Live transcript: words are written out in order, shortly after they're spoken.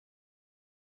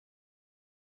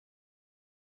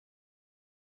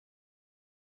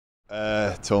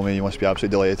Told me you must be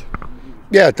absolutely delighted.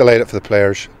 Yeah, delighted for the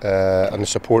players and the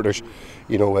supporters.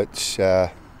 You know, it's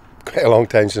quite a long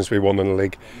time since we won in the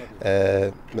league.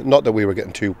 Not that we were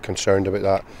getting too concerned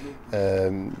about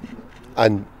that.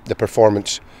 And the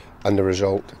performance and the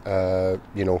result,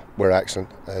 you know, were excellent.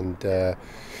 And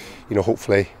you know,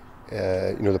 hopefully,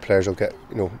 you know, the players will get,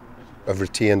 you know, have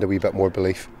retained a wee bit more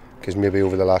belief, because maybe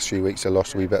over the last few weeks they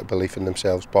lost a wee bit of belief in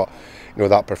themselves. But you know,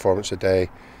 that performance today,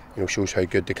 you know, shows how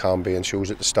good they can be and shows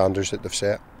that the standards that they've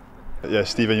set. Yeah,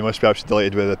 Stephen, you must be absolutely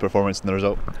delighted with the performance and the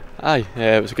result. Aye,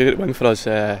 it was a good win for us.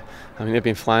 I mean, they've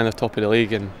been flying at the top of the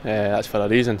league, and that's for a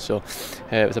reason. So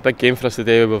it was a big game for us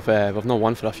today. We've not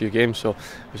won for a few games, so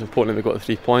it was important that we got the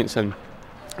 3 points. And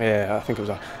I think it was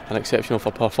an exceptional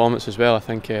performance as well. I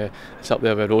think it's up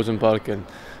there with Rosenborg and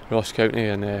Ross County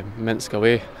and Minsk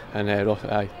away, and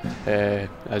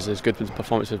as good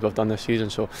performances we've done this season.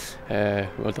 So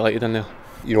we're delighted in there.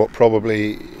 You know,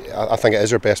 probably I think it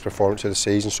is our best performance of the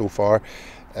season so far,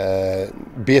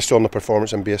 based on the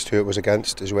performance and based who it was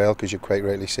against as well, because you quite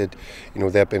rightly said, you know,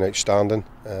 they've been outstanding.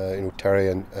 You know, Terry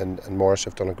and Morris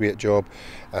have done a great job,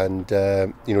 and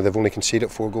you know, they've only conceded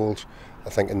 4 goals,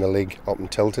 I think, in the league up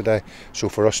until today. So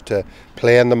for us to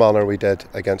play in the manner we did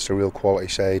against a real quality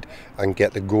side and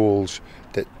get the goals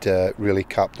that really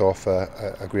capped off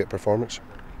a great performance.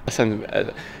 Listen,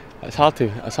 it's hard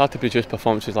to produce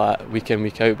performances like that week in,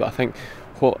 week out, but I think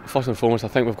first and foremost, I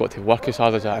think we've got to work as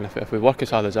hard as that, and if we work as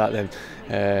hard as that,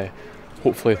 then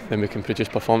hopefully then we can produce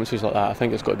performances like that. I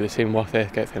think it's got to be the same work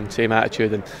ethic and same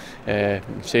attitude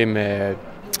and same, as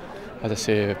I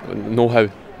say, know-how,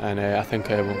 and I think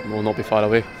we'll not be far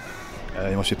away.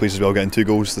 You must be pleased as well getting 2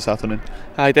 goals this afternoon.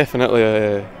 Aye,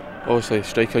 definitely. Obviously,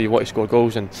 striker, you want to score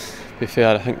goals, and to be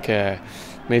fair, I think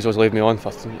may as well leave me on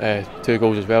for 2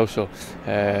 goals as well. So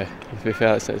to be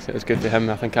fair, it's good for him.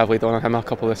 I think I've laid on him a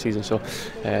couple this season, so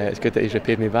it's good that he's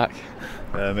repaid me back.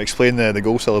 Explain the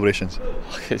goal celebrations.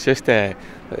 It's just, I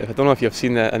don't know if you've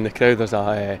seen that in the crowd, there's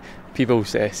a People's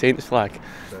Saints flag,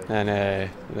 and there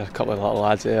are a couple of little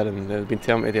lads there, and they've been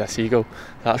telling me to do a seagull.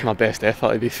 That's my best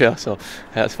effort, to be fair, so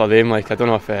that's for them. Like, I don't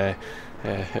know if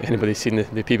anybody's seen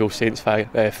the People's Saints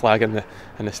flag in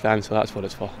the stand, so that's what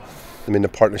it's for. I mean, the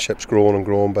partnership's growing and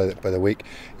growing by the week.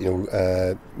 You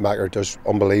know, Macker does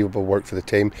unbelievable work for the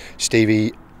team.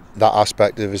 Stevie, that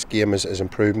aspect of his game is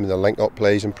improving. The link-up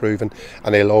play is improving,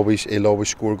 and he'll always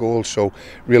score goals. So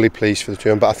really pleased for the two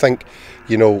of them. But I think,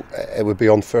 you know, it would be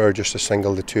unfair just to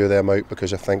single the 2 of them out,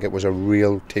 because I think it was a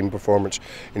real team performance.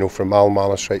 You know, from Al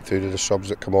Manis right through to the subs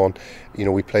that come on. You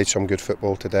know, we played some good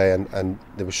football today, and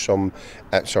there was some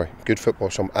good football,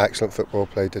 some excellent football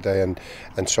played today, and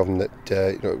something that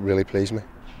you know, really pleased me.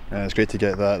 It's great to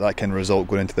get that kind of result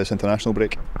going into this international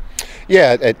break.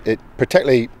 Yeah, it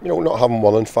particularly, you know, not having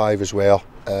 1 in 5 as well.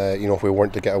 You know, if we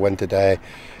weren't to get a win today,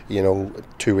 you know,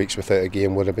 2 weeks without a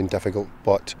game would have been difficult.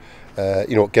 But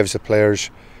you know, it gives the players,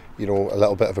 you know, a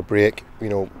little bit of a break. You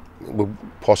know, we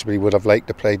possibly would have liked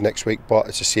to play next week, but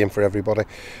it's the same for everybody.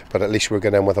 But at least we're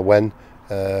going in with a win.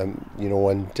 You know,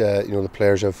 and you know, the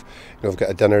players have got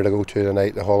a dinner to go to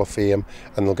tonight, the Hall of Fame,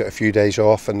 and they'll get a few days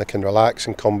off, and they can relax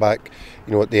and come back,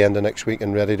 you know, at the end of next week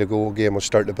and ready to go. Game will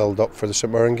start to build up for the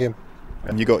St Mirren game.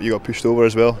 And you got pushed over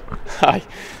as well. Aye,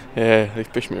 yeah, they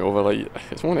pushed me over. Like,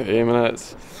 it's one of them, and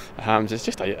it's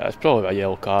probably a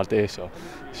yellow card, so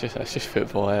it's just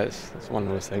football. It's one of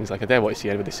those things. Like, I don't want to see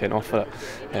anybody sent off for it.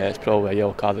 It's probably a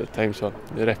yellow card at the time. So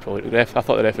I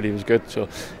thought the referee was good. So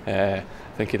I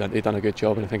think he done a good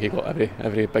job, and I think he got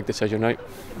every big decision right.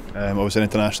 It was an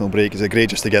international break. Is it great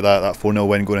just to get that 4-0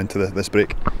 win going into this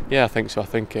break? Yeah, I think so. I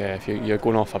think if you're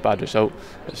going off a bad result,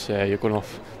 you're going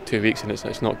off 2 weeks, and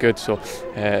it's not good. So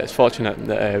it's fortunate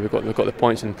that we've got the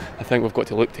points, and I think we've got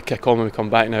to look to kick on when we come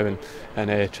back now,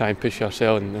 and try and push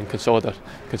ourselves and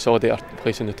consolidate our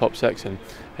place in the top 6, and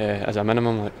as a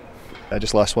minimum. Like.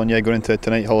 Just last one, going into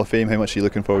tonight, Hall of Fame. How much are you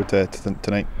looking forward to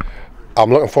tonight? I'm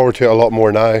looking forward to it a lot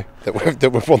more now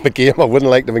that we've won the game. I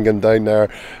wouldn't like to have gone down there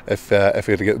if we had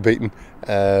to get beaten.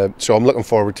 So I'm looking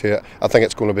forward to it. I think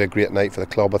it's going to be a great night for the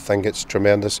club. I think it's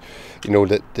tremendous, you know,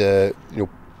 that you know,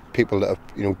 people that have,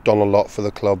 you know, done a lot for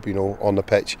the club, you know, on the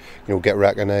pitch, you know, get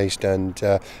recognised, and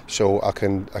so I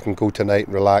can go tonight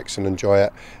and relax and enjoy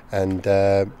it, and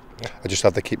I just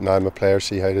have to keep an eye on my players,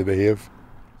 see how they behave.